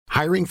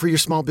Hiring for your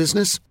small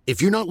business?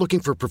 If you're not looking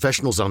for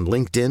professionals on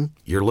LinkedIn,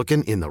 you're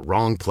looking in the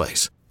wrong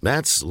place.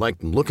 That's like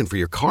looking for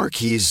your car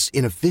keys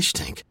in a fish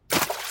tank.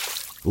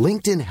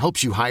 LinkedIn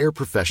helps you hire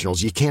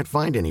professionals you can't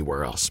find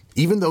anywhere else,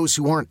 even those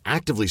who aren't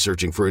actively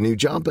searching for a new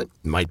job but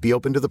might be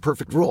open to the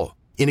perfect role.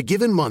 In a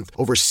given month,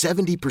 over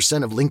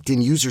 70% of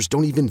LinkedIn users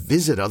don't even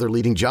visit other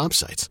leading job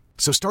sites.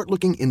 So start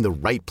looking in the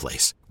right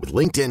place. With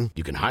LinkedIn,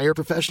 you can hire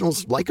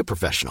professionals like a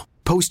professional.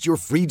 Post your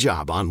free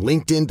job on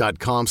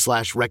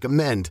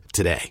linkedin.com/recommend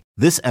today.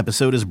 This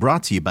episode is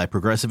brought to you by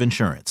Progressive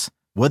Insurance.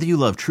 Whether you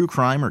love true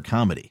crime or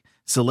comedy,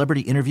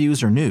 celebrity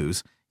interviews or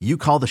news, you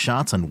call the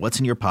shots on what's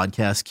in your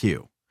podcast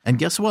queue. And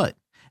guess what?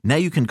 Now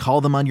you can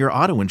call them on your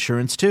auto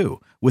insurance too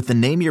with the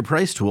Name Your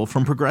Price tool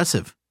from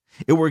Progressive.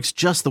 It works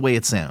just the way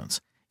it sounds.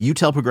 You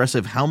tell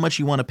Progressive how much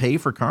you want to pay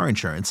for car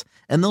insurance,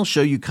 and they'll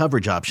show you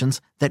coverage options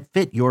that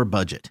fit your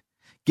budget.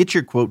 Get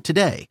your quote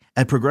today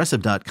at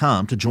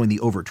Progressive.com to join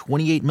the over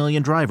 28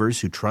 million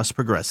drivers who trust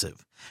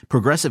Progressive.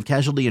 Progressive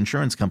Casualty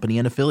Insurance Company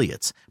and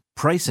Affiliates.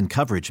 Price and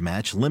coverage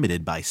match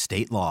limited by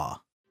state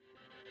law.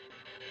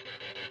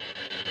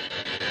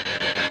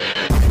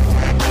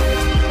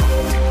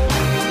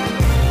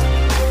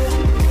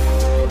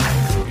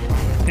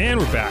 And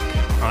we're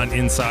back on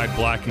Inside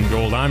Black and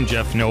Gold. I'm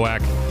Jeff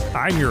Nowak.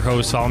 I'm your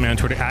host. Follow me on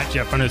Twitter at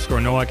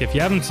Jeff_Nowak. If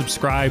you haven't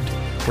subscribed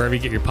wherever you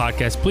get your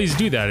podcast, please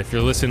do that. If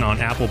you're listening on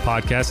Apple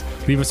Podcasts,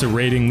 leave us a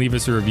rating, leave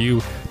us a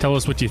review. Tell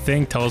us what you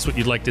think. Tell us what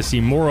you'd like to see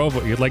more of,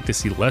 what you'd like to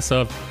see less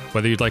of,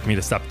 whether you'd like me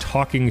to stop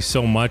talking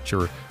so much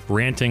or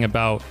ranting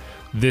about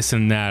this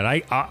and that.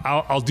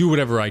 I'll do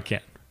whatever I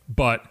can.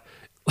 But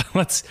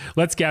let's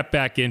get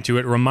back into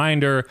it.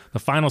 Reminder, the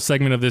final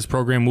segment of this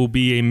program will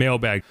be a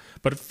mailbag.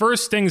 But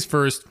first things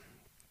first,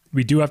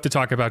 we do have to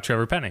talk about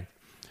Trevor Penning,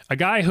 a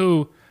guy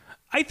who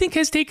I think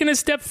has taken a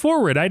step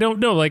forward. I don't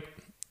know, like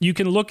you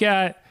can look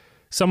at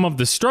some of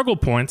the struggle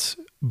points,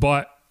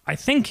 but I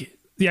think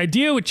the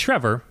idea with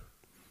Trevor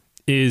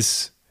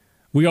is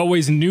we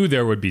always knew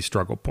there would be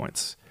struggle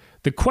points.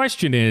 The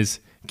question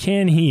is,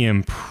 can he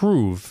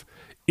improve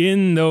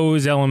in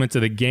those elements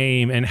of the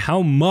game, and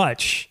how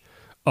much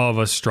of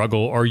a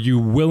struggle are you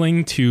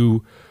willing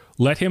to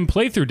let him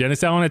play through?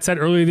 Dennis Allen had said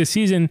earlier this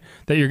season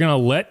that you're going to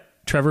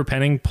let Trevor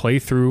Penning play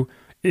through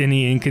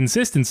any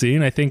inconsistency,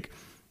 and I think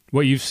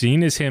what you've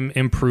seen is him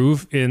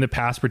improve in the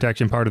pass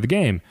protection part of the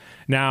game.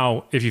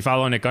 Now, if you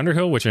follow Nick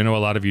Underhill, which I know a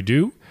lot of you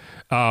do,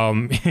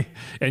 and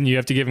you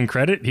have to give him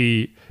credit,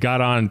 he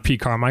got on Pete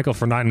Carmichael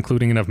for not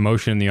including enough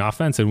motion in the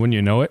offense, and wouldn't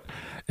you know it,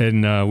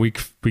 in week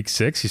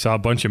 6, you saw a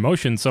bunch of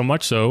motion, so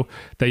much so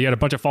that you had a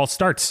bunch of false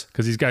starts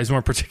because these guys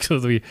weren't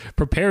particularly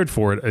prepared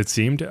for it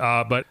seemed.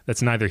 But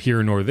that's neither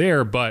here nor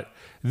there. But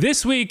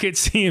this week, it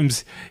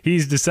seems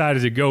he's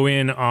decided to go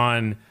in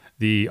on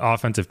the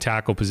offensive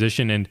tackle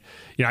position. And,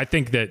 I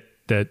think that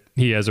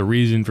he has a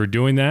reason for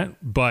doing that.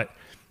 But,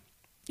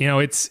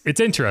 it's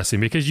interesting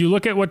because you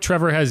look at what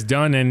Trevor has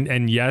done,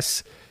 and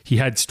yes, he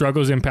had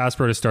struggles in pass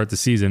pro to start the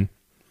season.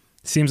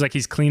 Seems like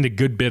he's cleaned a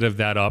good bit of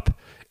that up.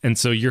 And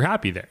so you're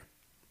happy there.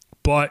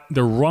 But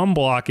the run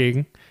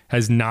blocking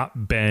has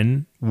not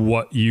been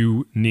what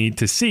you need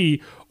to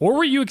see or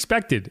what you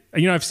expected.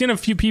 I've seen a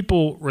few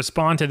people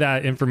respond to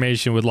that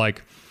information with I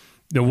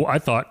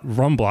thought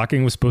run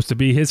blocking was supposed to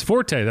be his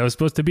forte. That was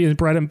supposed to be his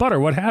bread and butter.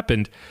 What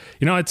happened?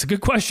 It's a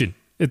good question.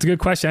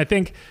 I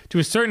think to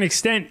a certain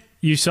extent,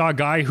 you saw a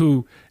guy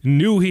who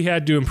knew he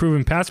had to improve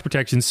in pass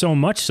protection so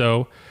much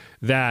so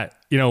that,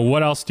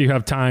 what else do you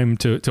have time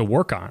to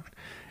work on?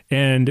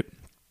 And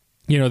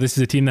this is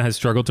a team that has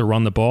struggled to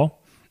run the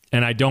ball,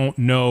 and I don't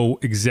know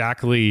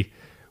exactly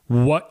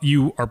what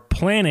you are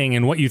planning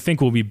and what you think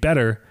will be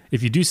better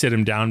if you do sit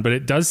him down, but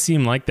it does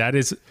seem like that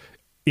is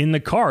in the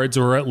cards,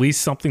 or at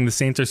least something the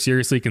Saints are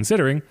seriously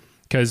considering,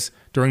 because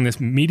during this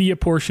media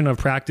portion of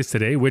practice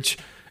today, which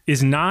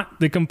is not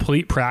the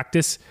complete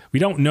practice, we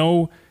don't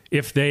know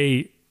if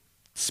they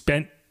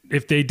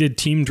did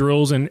team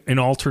drills and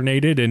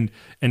alternated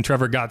and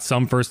Trevor got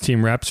some first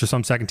team reps or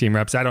some second team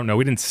reps. I don't know.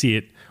 We didn't see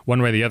it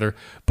one way or the other.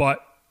 But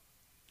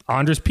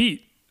Andres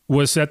Pete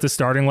was at the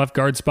starting left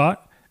guard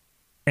spot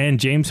and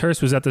James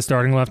Hurst was at the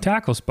starting left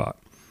tackle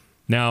spot.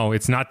 Now,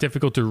 it's not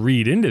difficult to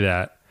read into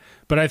that,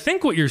 but I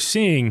think what you're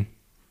seeing,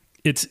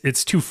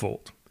 it's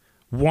twofold.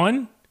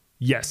 One,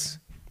 yes,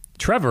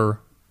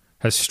 Trevor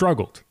has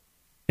struggled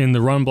in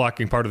the run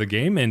blocking part of the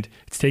game, and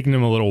it's taken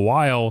him a little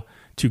while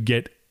to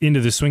get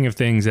into the swing of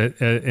things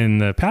in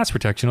the pass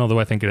protection, although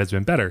I think it has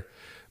been better.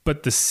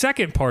 But the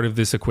second part of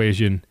this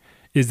equation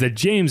is that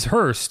James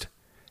Hurst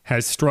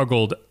has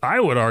struggled, I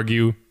would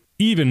argue,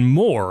 even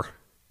more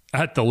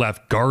at the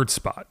left guard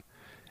spot.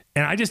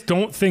 And I just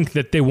don't think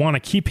that they want to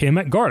keep him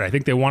at guard. I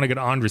think they want to get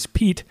Andres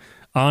Pete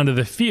onto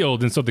the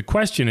field. And so the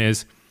question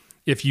is,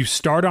 if you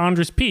start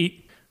Andres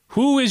Pete,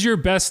 who is your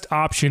best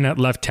option at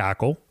left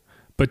tackle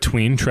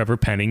between Trevor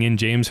Penning and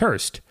James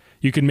Hurst?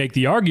 You can make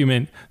the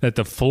argument that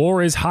the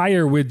floor is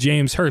higher with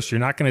James Hurst. You're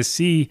not going to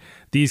see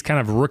these kind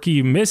of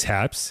rookie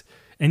mishaps,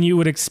 and you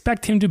would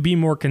expect him to be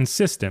more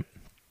consistent.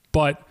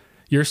 But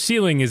your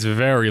ceiling is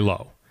very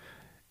low.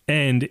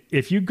 And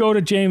if you go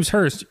to James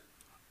Hurst,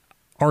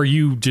 Are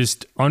you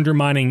just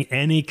undermining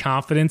any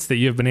confidence that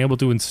you have been able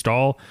to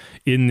install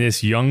in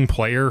this young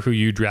player who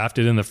you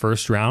drafted in the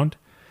first round?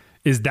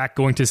 Is that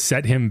going to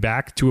set him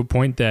back to a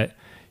point that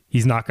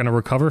he's not going to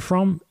recover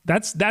from?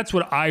 That's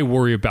what I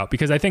worry about,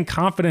 because I think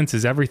confidence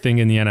is everything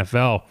in the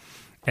NFL.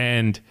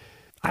 And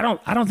I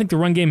don't think the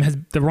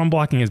run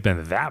blocking has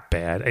been that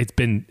bad.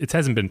 It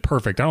hasn't been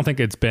perfect. I don't think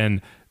it's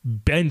been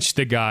bench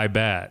the guy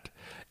bad.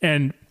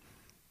 And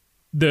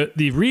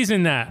the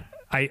reason that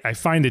I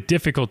find it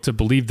difficult to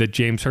believe that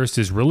James Hurst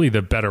is really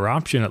the better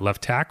option at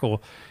left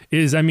tackle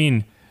is,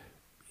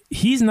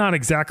 he's not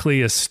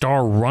exactly a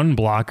star run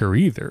blocker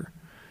either.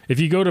 If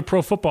you go to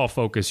Pro Football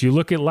Focus, you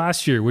look at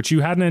last year, which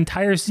you had an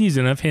entire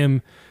season of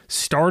him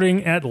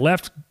starting at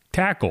left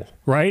tackle,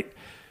 right?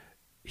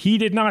 He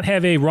did not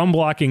have a run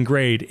blocking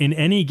grade in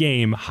any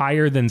game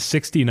higher than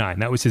 69.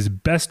 That was his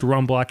best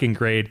run blocking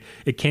grade.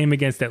 It came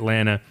against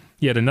Atlanta.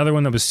 He had another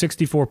one that was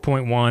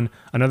 64.1,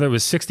 another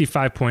was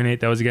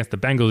 65.8. That was against the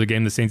Bengals, a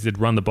game the Saints did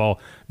run the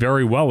ball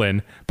very well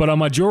in. But a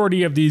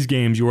majority of these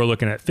games, you were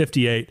looking at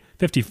 58,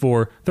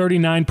 54,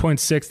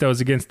 39.6. That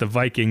was against the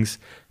Vikings,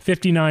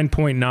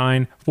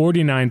 59.9,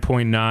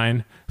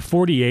 49.9,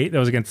 48. That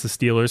was against the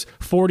Steelers,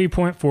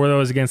 40.4. That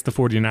was against the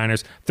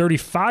 49ers,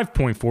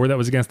 35.4. That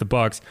was against the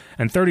Bucs,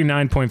 and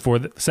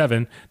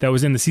 39.47. That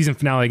was in the season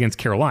finale against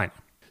Carolina.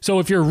 So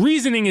if your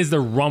reasoning is the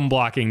run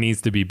blocking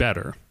needs to be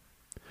better,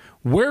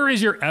 where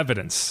is your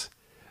evidence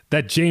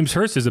that James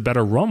Hurst is a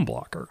better run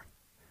blocker?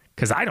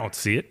 Because I don't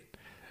see it.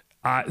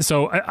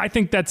 So I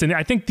think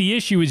I think the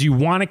issue is you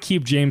want to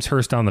keep James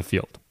Hurst on the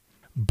field.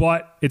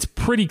 But it's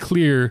pretty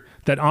clear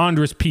that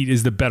Andres Pete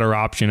is the better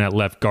option at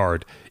left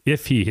guard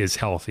if he is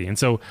healthy. And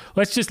so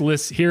let's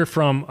just hear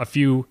from a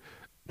few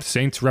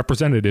Saints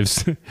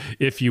representatives,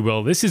 if you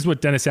will. This is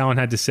what Dennis Allen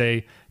had to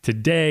say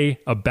today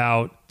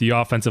about the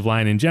offensive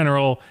line in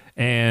general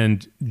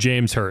and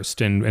James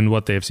Hurst and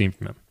what they have seen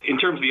from him. In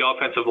terms of the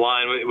offensive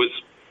line, it was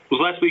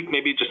last week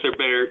maybe just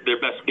their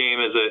best game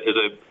as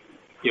a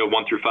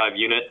 1 through 5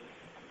 unit.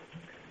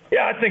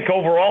 Yeah, I think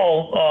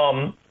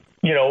overall,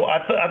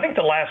 I think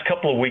the last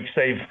couple of weeks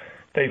they've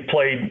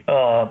played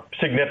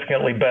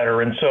significantly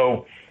better, and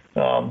so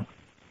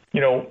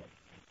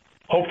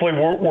hopefully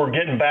we're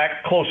getting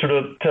back closer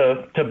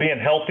to being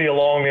healthy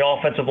along the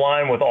offensive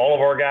line with all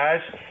of our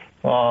guys,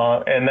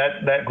 and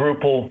that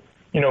group will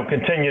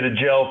continue to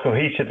gel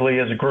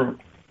cohesively as a group.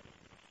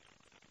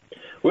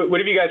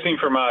 What have you guys seen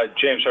from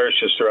James Hurst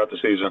just throughout the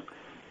season?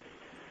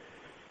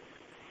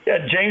 Yeah,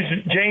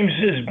 James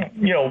has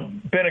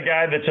been a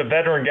guy that's a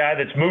veteran guy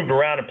that's moved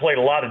around and played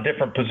a lot of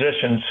different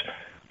positions,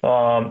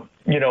 and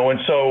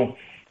so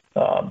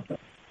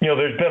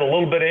there's been a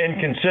little bit of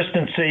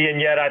inconsistency,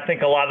 and yet I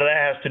think a lot of that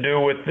has to do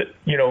with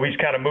he's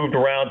kind of moved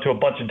around to a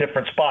bunch of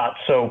different spots.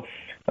 So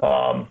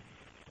again,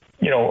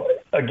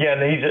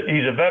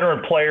 he's a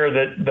veteran player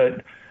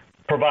that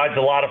provides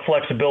a lot of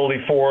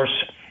flexibility for us.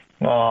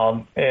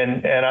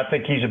 And I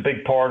think he's a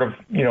big part of,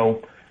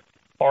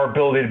 our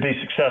ability to be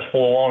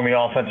successful along the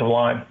offensive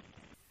line.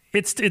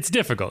 It's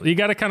difficult. You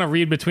got to kind of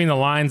read between the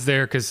lines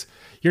there, because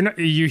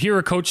you hear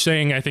a coach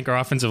saying, I think our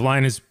offensive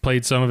line has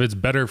played some of its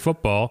better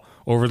football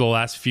over the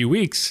last few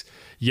weeks,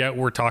 yet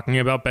we're talking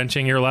about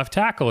benching your left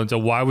tackle. And so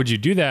why would you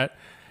do that?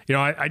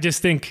 I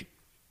just think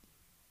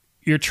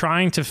you're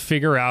trying to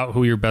figure out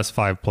who your best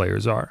 5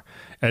 players are.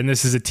 And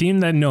this is a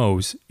team that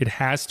knows it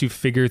has to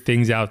figure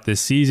things out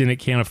this season. It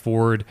can't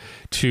afford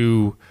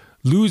to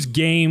lose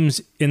games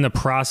in the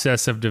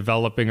process of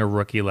developing a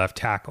rookie left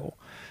tackle.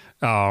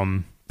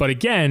 But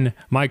again,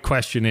 my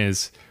question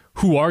is,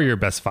 who are your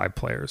best 5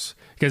 players?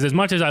 Because as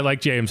much as I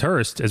like James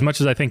Hurst, as much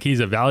as I think he's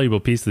a valuable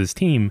piece of this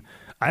team,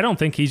 I don't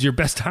think he's your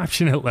best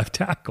option at left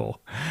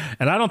tackle.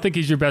 And I don't think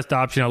he's your best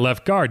option at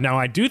left guard. Now,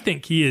 I do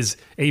think he is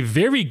a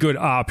very good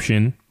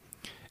option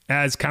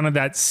as kind of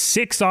that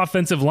 6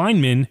 offensive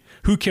lineman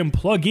who can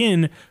plug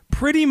in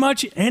pretty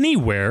much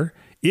anywhere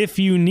if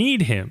you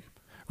need him,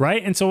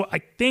 right? And so I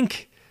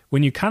think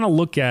when you kind of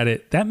look at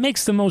it, that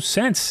makes the most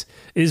sense,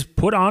 is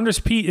put Andres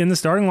Pete in the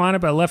starting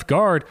lineup at left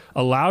guard,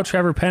 allow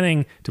Trevor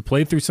Penning to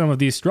play through some of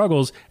these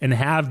struggles, and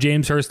have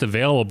James Hurst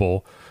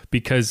available,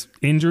 because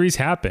injuries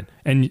happen.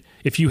 And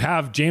if you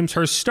have James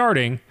Hurst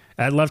starting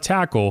at left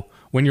tackle,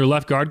 when your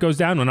left guard goes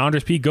down, when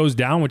Andres Pete goes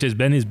down, which has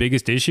been his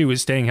biggest issue,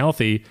 is staying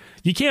healthy,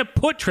 you can't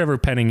put Trevor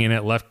Penning in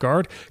at left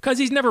guard because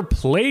he's never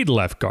played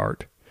left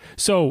guard.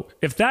 So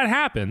if that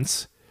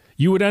happens,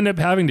 you would end up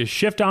having to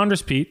shift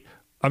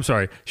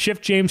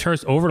James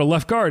Hurst over to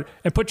left guard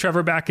and put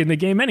Trevor back in the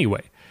game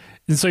anyway.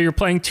 And so you're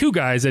playing 2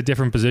 guys at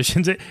different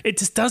positions. It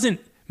just doesn't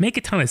make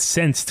a ton of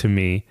sense to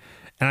me.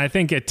 And I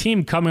think a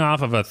team coming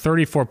off of a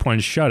 34-point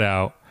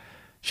shutout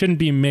shouldn't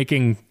be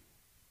making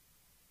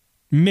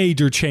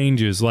major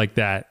changes like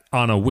that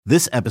on a...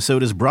 This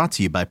episode is brought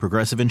to you by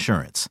Progressive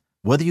Insurance.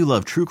 Whether you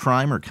love true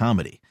crime or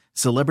comedy,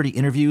 celebrity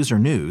interviews or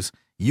news,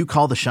 you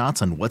call the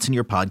shots on what's in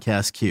your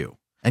podcast queue.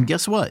 And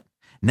guess what?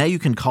 Now you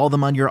can call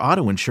them on your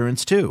auto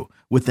insurance too,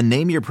 with the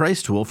Name Your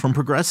Price tool from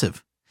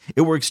Progressive.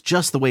 It works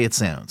just the way it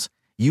sounds.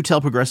 You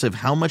tell Progressive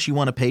how much you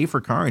want to pay for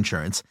car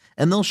insurance,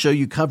 and they'll show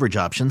you coverage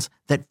options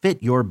that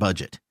fit your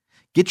budget.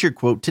 Get your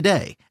quote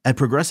today at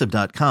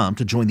Progressive.com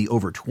to join the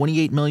over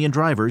 28 million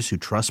drivers who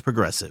trust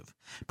Progressive.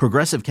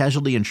 Progressive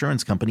Casualty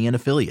Insurance Company and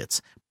Affiliates.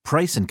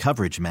 Price and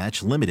coverage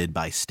match limited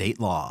by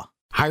state law.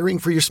 Hiring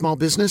for your small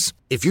business?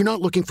 If you're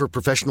not looking for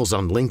professionals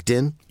on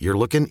LinkedIn, you're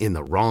looking in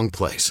the wrong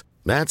place.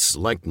 That's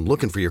like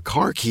looking for your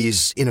car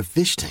keys in a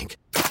fish tank.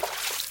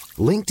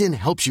 LinkedIn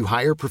helps you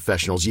hire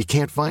professionals you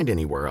can't find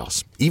anywhere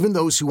else, even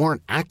those who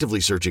aren't actively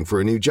searching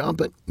for a new job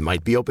but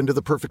might be open to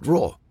the perfect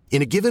role.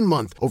 In a given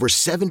month, over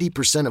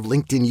 70% of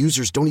LinkedIn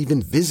users don't even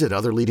visit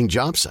other leading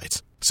job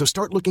sites. So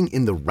start looking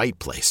in the right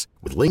place.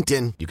 With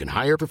LinkedIn, you can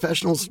hire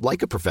professionals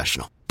like a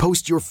professional.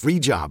 Post your free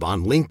job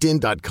on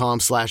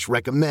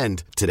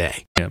linkedin.com/recommend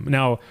today.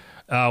 Now,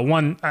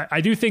 I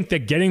do think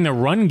that getting the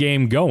run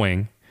game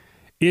going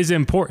is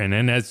important.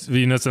 And as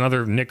you know, it's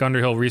another Nick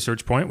Underhill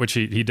research point, which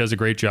he does a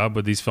great job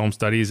with these film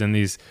studies and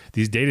these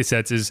data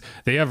sets, is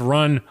they have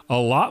run a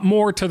lot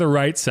more to the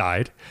right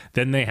side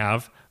than they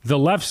have the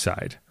left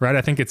side, right?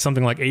 I think it's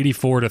something like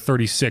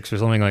 84-36 or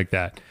something like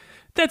that.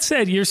 That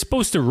said, you're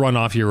supposed to run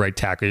off your right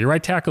tackle. Your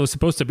right tackle is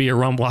supposed to be a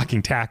run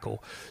blocking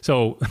tackle.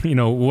 So, you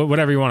know,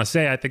 whatever you want to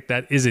say, I think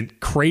that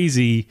isn't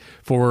crazy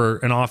for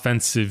an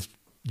offensive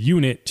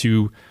unit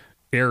to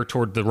err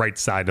toward the right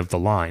side of the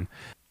line.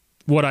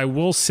 What I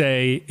will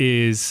say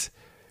is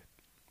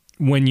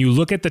when you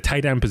look at the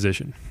tight end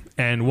position,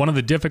 and one of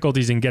the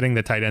difficulties in getting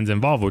the tight ends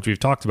involved, which we've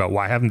talked about,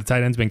 why haven't the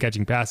tight ends been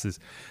catching passes?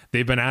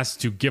 They've been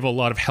asked to give a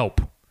lot of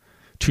help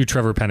to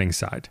Trevor Penning's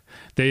side.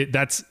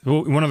 That's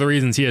one of the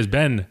reasons he has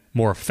been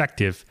more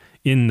effective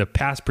in the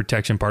pass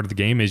protection part of the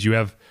game is you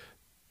have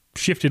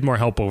shifted more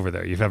help over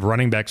there. You have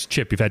running backs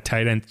chip, you've had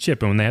tight ends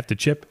chip, and when they have to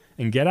chip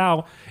and get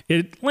out,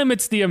 it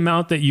limits the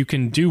amount that you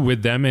can do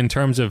with them in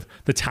terms of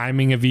the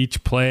timing of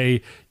each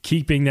play,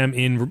 keeping them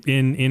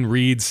in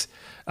reads.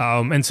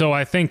 And so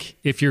I think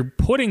if you're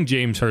putting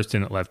James Hurst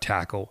in at left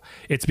tackle,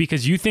 it's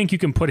because you think you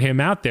can put him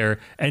out there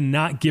and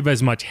not give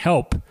as much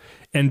help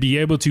and be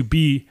able to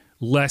be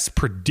less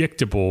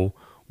predictable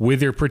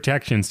with your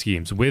protection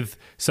schemes, with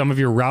some of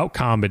your route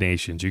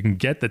combinations. You can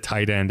get the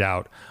tight end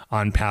out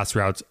on pass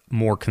routes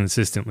more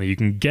consistently. You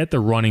can get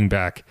the running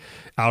back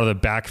out of the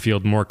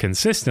backfield more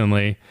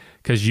consistently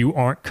because you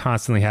aren't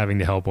constantly having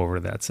to help over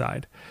to that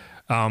side.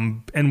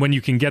 And when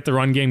you can get the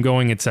run game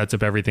going, it sets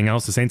up everything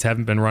else. The Saints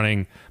haven't been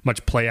running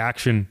much play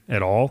action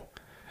at all.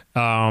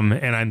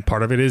 And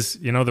part of it is,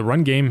 you know, the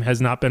run game has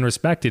not been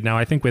respected. Now,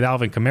 I think with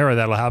Alvin Kamara,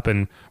 that'll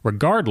happen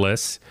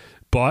regardless,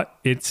 but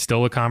it's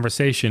still a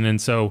conversation.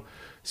 And so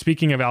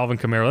speaking of Alvin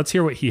Kamara, let's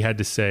hear what he had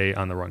to say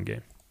on the run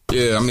game.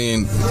 Yeah, I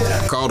mean,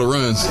 call the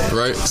runs,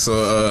 right?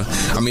 So,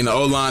 I mean, the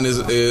O-line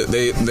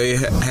they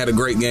had a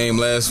great game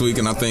last week,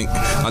 and I think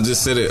I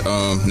just said it.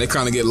 They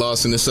kind of get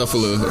lost in the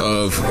shuffle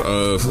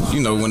of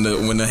you know, when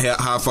the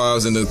high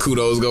fives and the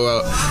kudos go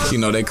out, you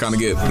know, they kind of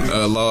get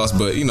lost.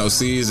 But you know,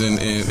 C's and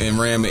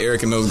Ram and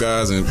Eric and those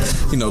guys, and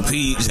you know,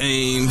 Pete,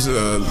 James,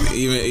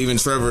 even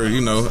Trevor,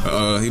 you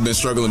know, he been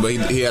struggling, but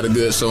he had a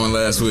good showing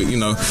last week. You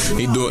know,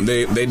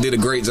 they did a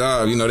great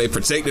job. You know, they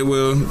protected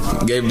well,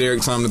 gave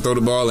Derek time to throw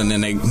the ball, and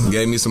then they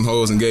gave me some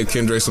holes and gave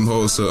Kendra some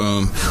holes to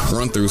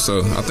run through. So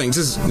I think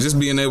just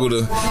being able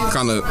to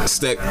kind of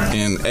stack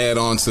and add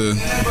on to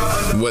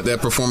what that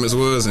performance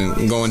was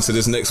and go into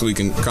this next week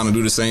and kind of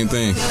do the same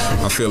thing.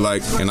 I feel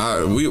like,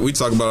 and we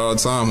talk about it all the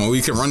time, when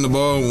we can run the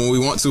ball when we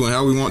want to and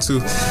how we want to,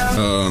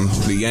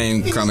 the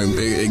game kind of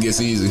it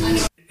gets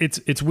easy.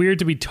 It's weird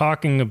to be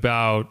talking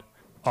about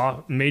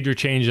major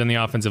change on the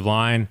offensive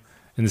line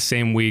in the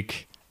same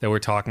week that we're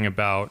talking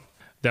about,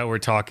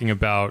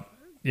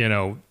 you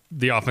know,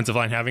 the offensive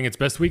line having its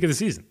best week of the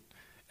season.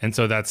 And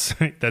so that's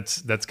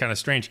kind of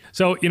strange.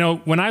 So, you know,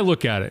 when I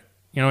look at it,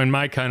 you know, in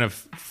my kind of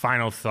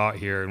final thought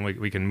here, and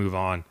we can move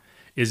on,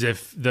 is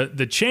if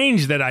the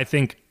change that I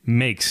think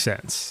makes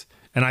sense,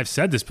 and I've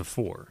said this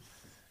before,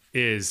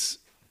 is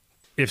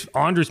if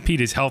Andres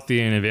Pete is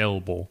healthy and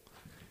available,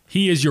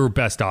 he is your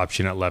best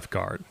option at left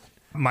guard.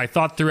 My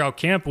thought throughout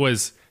camp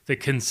was the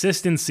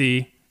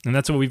consistency, and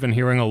that's what we've been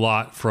hearing a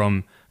lot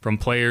from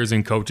players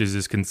and coaches,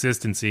 is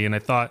consistency. And I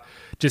thought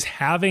just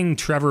having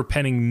Trevor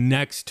Penning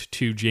next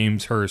to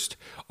James Hurst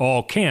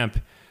all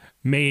camp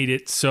made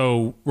it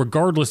so,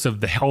 regardless of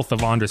the health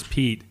of Andres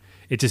Pete,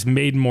 it just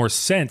made more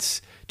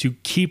sense to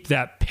keep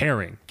that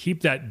pairing,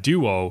 keep that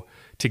duo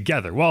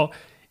together. Well,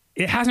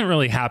 it hasn't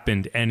really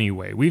happened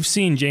anyway. We've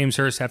seen James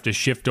Hurst have to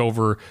shift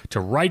over to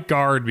right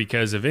guard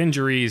because of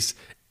injuries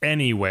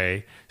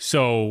anyway.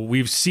 So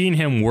we've seen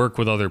him work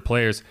with other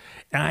players.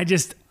 And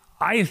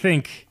I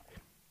think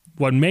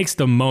what makes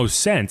the most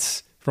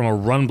sense from a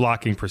run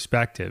blocking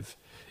perspective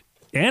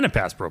and a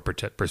pass pro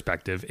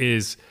perspective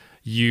is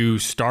you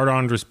start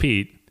Andres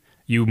Pete,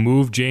 you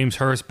move James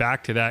Hurst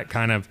back to that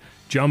kind of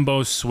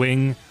jumbo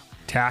swing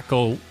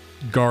tackle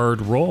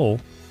guard role,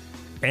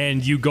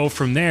 and you go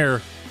from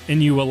there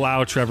and you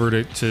allow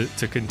Trevor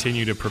to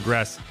continue to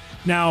progress.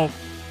 Now,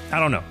 I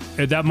don't know.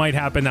 That might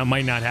happen, that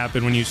might not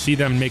happen. When you see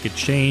them make a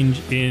change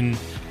in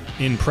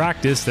in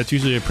practice, that's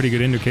usually a pretty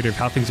good indicator of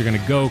how things are going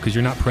to go because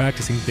you're not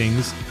practicing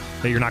things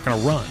that you're not going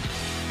to run.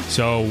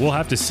 So we'll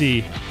have to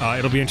see.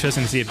 It'll be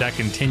interesting to see if that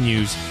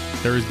continues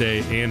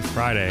Thursday and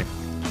Friday.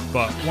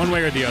 But one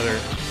way or the other,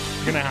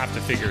 you're going to have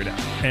to figure it out.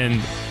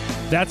 And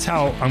that's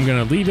how I'm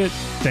going to leave it.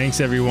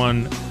 Thanks,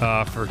 everyone,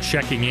 for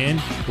checking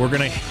in. We're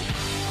going to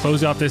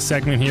close out this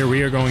segment here.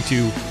 We are going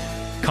to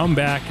come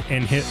back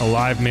and hit a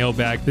live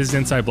mailbag. This is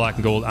Inside Black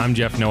and Gold. I'm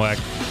Jeff Nowak.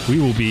 We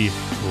will be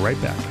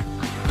right back.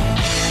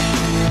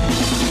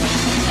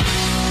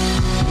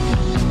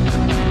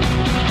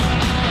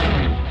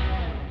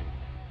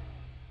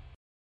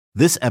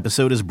 This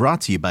episode is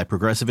brought to you by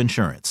Progressive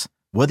Insurance.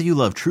 Whether you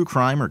love true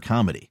crime or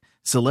comedy,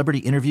 celebrity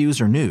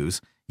interviews or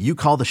news, you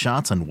call the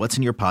shots on what's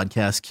in your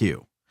podcast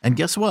queue. And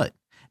guess what?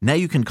 Now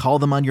you can call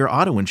them on your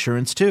auto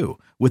insurance too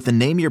with the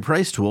Name Your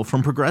Price tool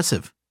from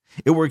Progressive.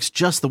 It works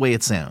just the way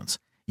it sounds.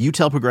 You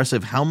tell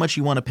Progressive how much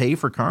you want to pay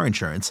for car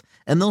insurance,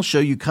 and they'll show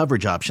you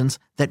coverage options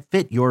that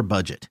fit your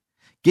budget.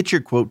 Get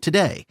your quote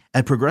today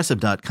at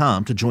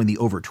Progressive.com to join the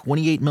over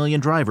 28 million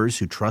drivers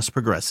who trust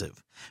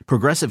Progressive.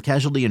 Progressive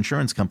Casualty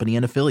Insurance Company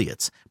and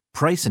Affiliates.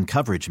 Price and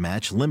coverage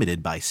match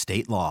limited by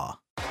state law.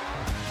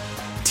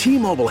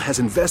 T-Mobile has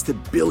invested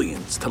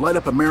billions to light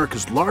up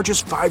America's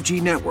largest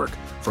 5G network,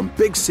 from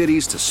big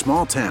cities to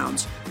small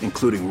towns,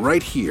 including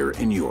right here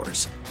in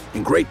yours.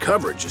 And great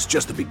coverage is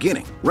just the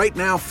beginning. Right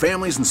now,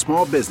 families and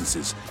small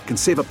businesses can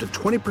save up to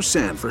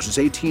 20% versus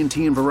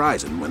AT&T and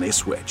Verizon when they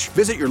switch.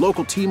 Visit your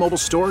local T-Mobile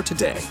store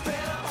today.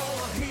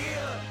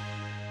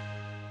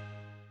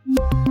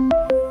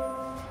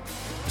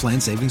 Plan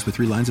savings with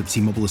 3 lines of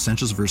T-Mobile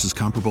Essentials versus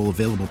comparable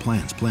available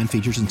plans. Plan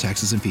features and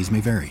taxes and fees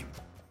may vary.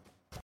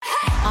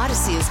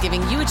 Odyssey is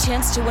giving you a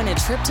chance to win a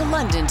trip to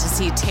London to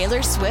see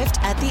Taylor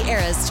Swift at the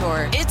Eras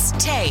Tour. It's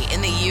Tay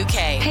in the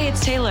UK. Hey,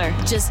 it's Taylor.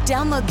 Just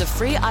download the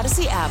free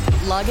Odyssey app,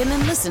 log in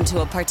and listen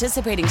to a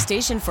participating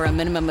station for a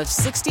minimum of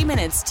 60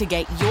 minutes to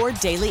get your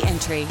daily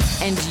entry.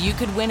 And you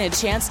could win a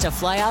chance to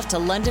fly off to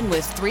London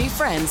with 3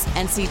 friends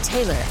and see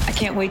Taylor. I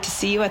can't wait to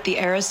see you at the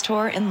Eras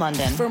Tour in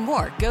London. For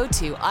more, go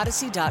to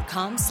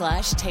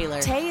odyssey.com/Taylor.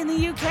 Tay in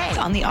the UK. It's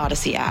on the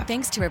Odyssey app.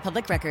 Thanks to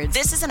Republic Records.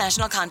 This is a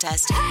national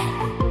contest.